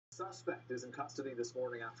suspect is in custody this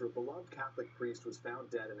morning after a beloved Catholic priest was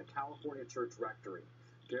found dead in a California church rectory.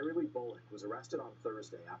 Gary Lee Bullock was arrested on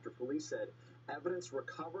Thursday after police said evidence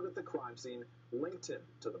recovered at the crime scene linked him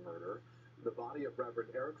to the murder. The body of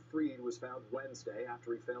Reverend Eric Freed was found Wednesday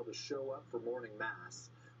after he failed to show up for morning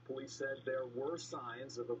mass. Police said there were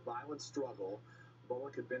signs of a violent struggle.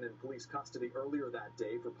 Bullock had been in police custody earlier that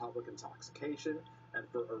day for public intoxication and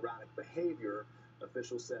for erratic behavior.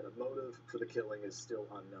 Officials said a motive for the killing is still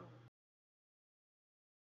unknown.